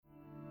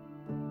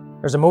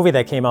There's a movie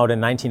that came out in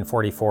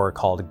 1944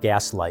 called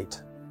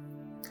Gaslight.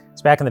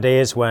 It's back in the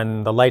days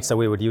when the lights that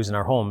we would use in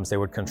our homes, they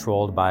were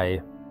controlled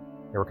by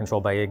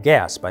a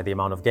gas, by the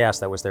amount of gas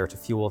that was there to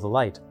fuel the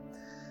light.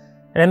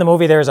 And in the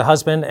movie, there's a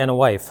husband and a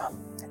wife.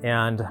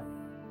 And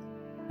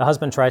the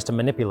husband tries to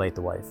manipulate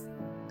the wife,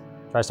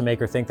 tries to make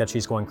her think that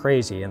she's going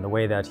crazy. And the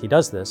way that he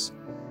does this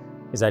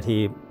is that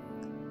he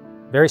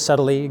very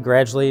subtly,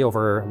 gradually,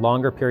 over a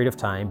longer period of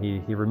time,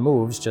 he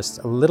removes just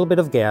a little bit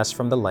of gas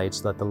from the light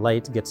so that the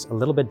light gets a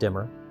little bit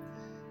dimmer.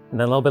 And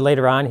then a little bit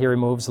later on, he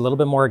removes a little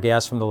bit more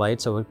gas from the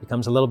light so it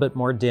becomes a little bit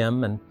more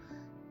dim. And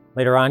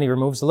later on, he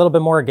removes a little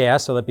bit more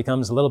gas so that it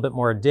becomes a little bit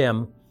more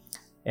dim.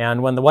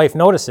 And when the wife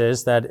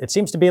notices that it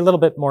seems to be a little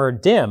bit more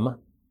dim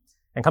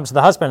and comes to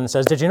the husband and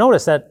says, "Did you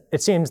notice that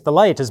it seems the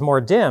light is more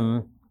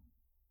dim?"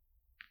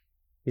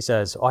 He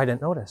says, "Oh, I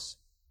didn't notice.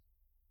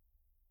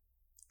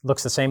 It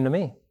looks the same to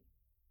me."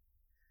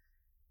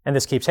 And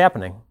this keeps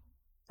happening.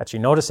 That she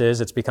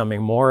notices it's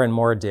becoming more and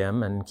more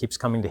dim and keeps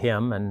coming to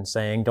him and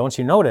saying, "Don't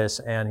you notice?"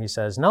 And he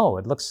says, "No,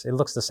 it looks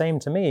the same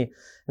to me."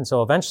 And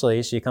so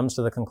eventually she comes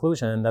to the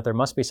conclusion that there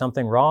must be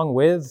something wrong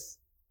with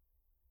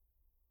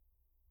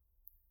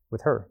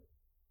her.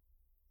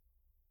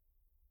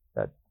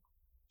 That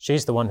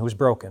she's the one who's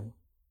broken.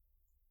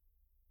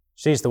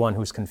 She's the one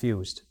who's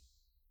confused.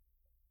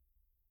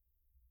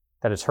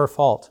 That it's her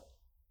fault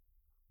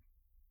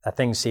that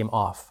things seem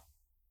off.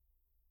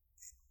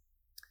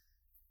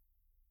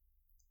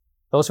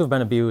 Those who've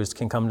been abused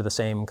can come to the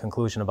same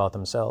conclusion about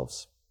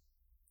themselves,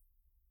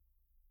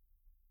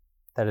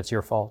 that it's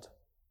your fault.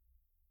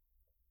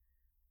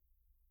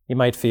 You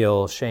might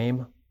feel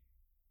shame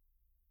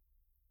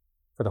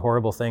for the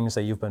horrible things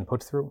that you've been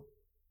put through,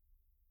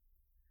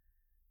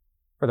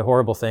 for the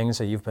horrible things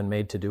that you've been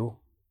made to do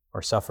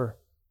or suffer.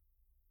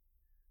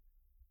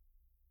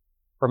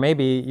 Or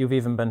maybe you've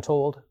even been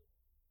told,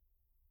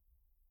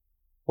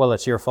 "Well,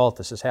 it's your fault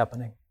this is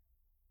happening.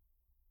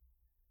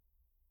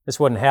 This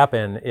wouldn't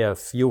happen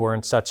if you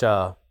weren't such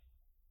a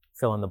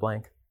fill in the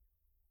blank.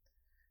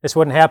 This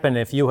wouldn't happen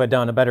if you had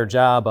done a better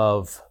job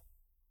of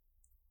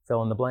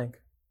fill in the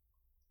blank."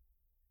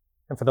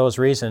 And for those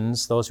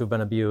reasons, those who've been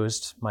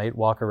abused might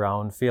walk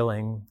around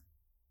feeling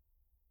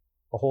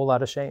a whole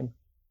lot of shame.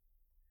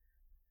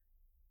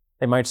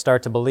 They might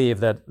start to believe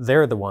that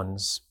they're the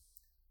ones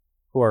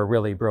who are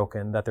really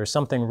broken, that there's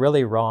something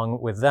really wrong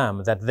with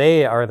them, that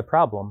they are the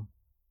problem.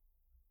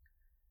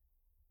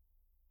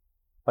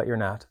 But you're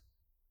not.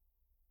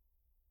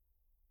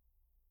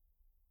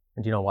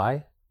 And do you know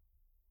why?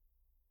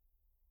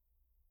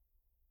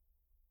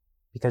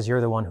 Because you're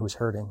the one who's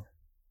hurting.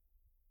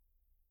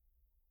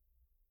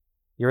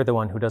 You're the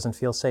one who doesn't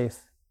feel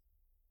safe.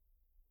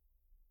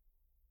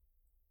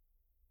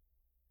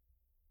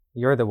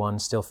 You're the one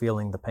still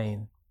feeling the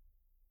pain.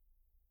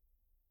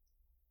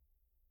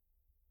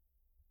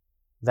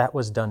 That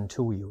was done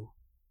to you.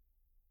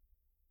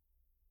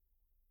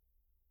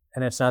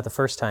 And it's not the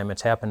first time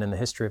it's happened in the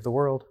history of the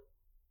world.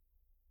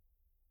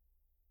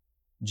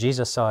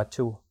 Jesus saw it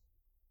too.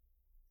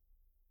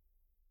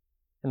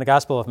 In the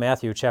Gospel of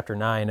Matthew, chapter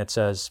 9, it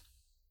says,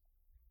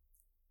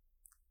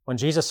 "When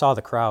Jesus saw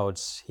the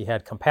crowds, he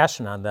had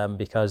compassion on them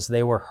because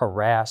they were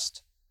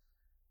harassed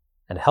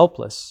and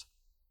helpless,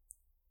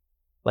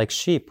 like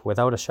sheep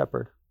without a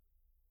shepherd."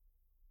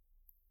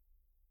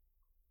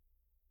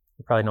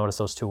 You probably noticed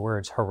those two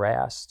words,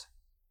 harassed.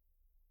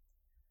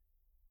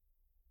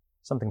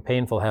 Something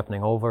painful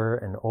happening over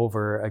and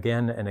over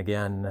again and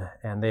again,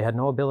 and they had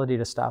no ability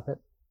to stop it.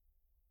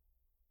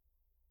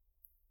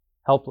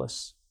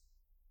 Helpless.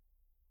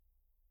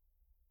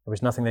 There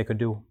was nothing they could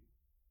do.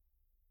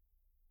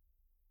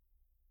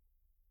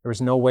 There was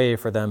no way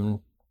for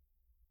them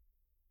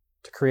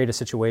to create a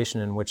situation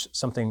in which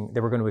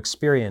they were going to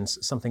experience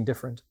something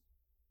different.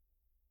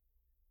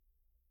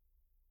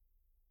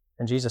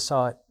 And Jesus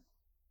saw it.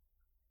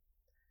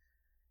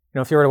 You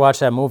know, if you were to watch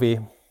that movie,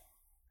 the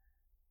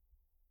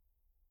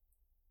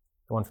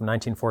one from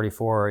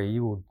 1944,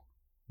 you'd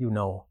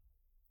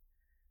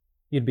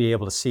be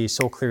able to see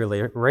so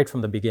clearly, right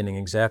from the beginning,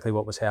 exactly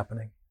what was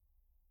happening.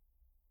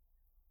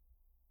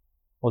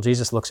 Well,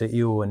 Jesus looks at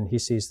you and he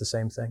sees the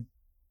same thing.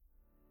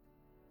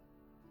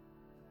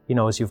 He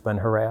knows you've been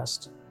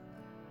harassed.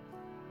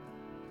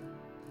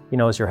 He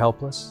knows you're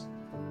helpless.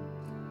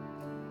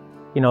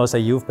 He knows that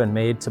you've been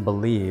made to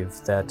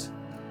believe that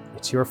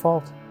it's your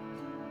fault.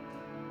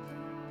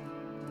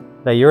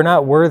 That you're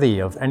not worthy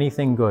of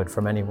anything good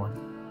from anyone.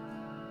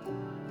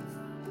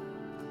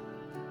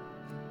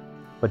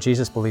 But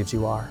Jesus believes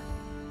you are.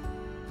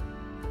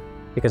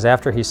 Because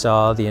after he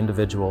saw the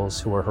individuals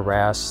who were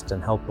harassed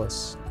and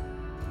helpless,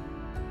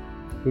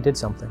 he did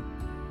something.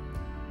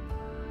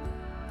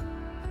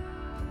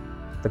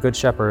 The Good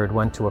Shepherd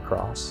went to a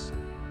cross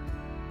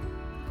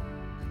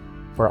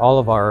where all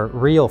of our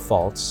real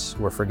faults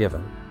were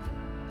forgiven.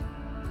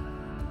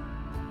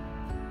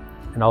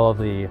 And all of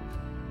the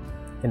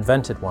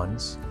invented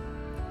ones,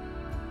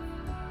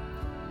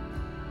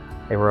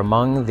 they were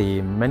among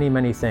the many,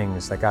 many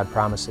things that God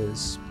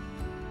promises.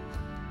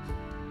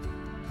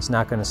 It's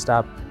not going to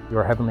stop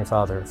your Heavenly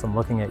Father from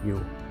looking at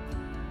you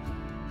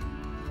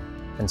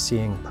and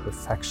seeing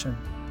perfection.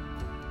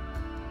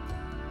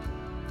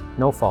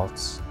 No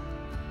faults.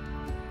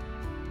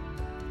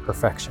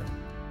 Perfection.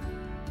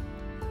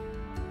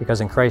 Because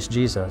in Christ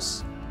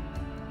Jesus,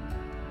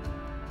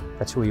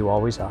 that's who you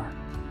always are.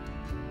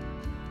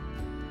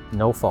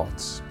 No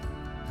faults.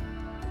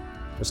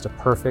 Just a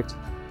perfect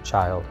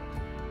child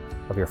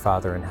of your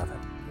Father in heaven.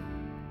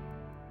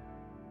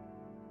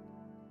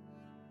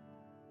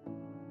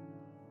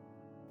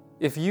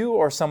 If you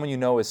or someone you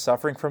know is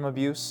suffering from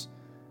abuse,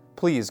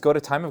 please go to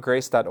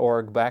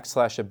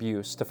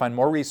timeofgrace.org/abuse to find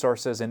more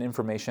resources and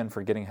information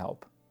for getting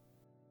help.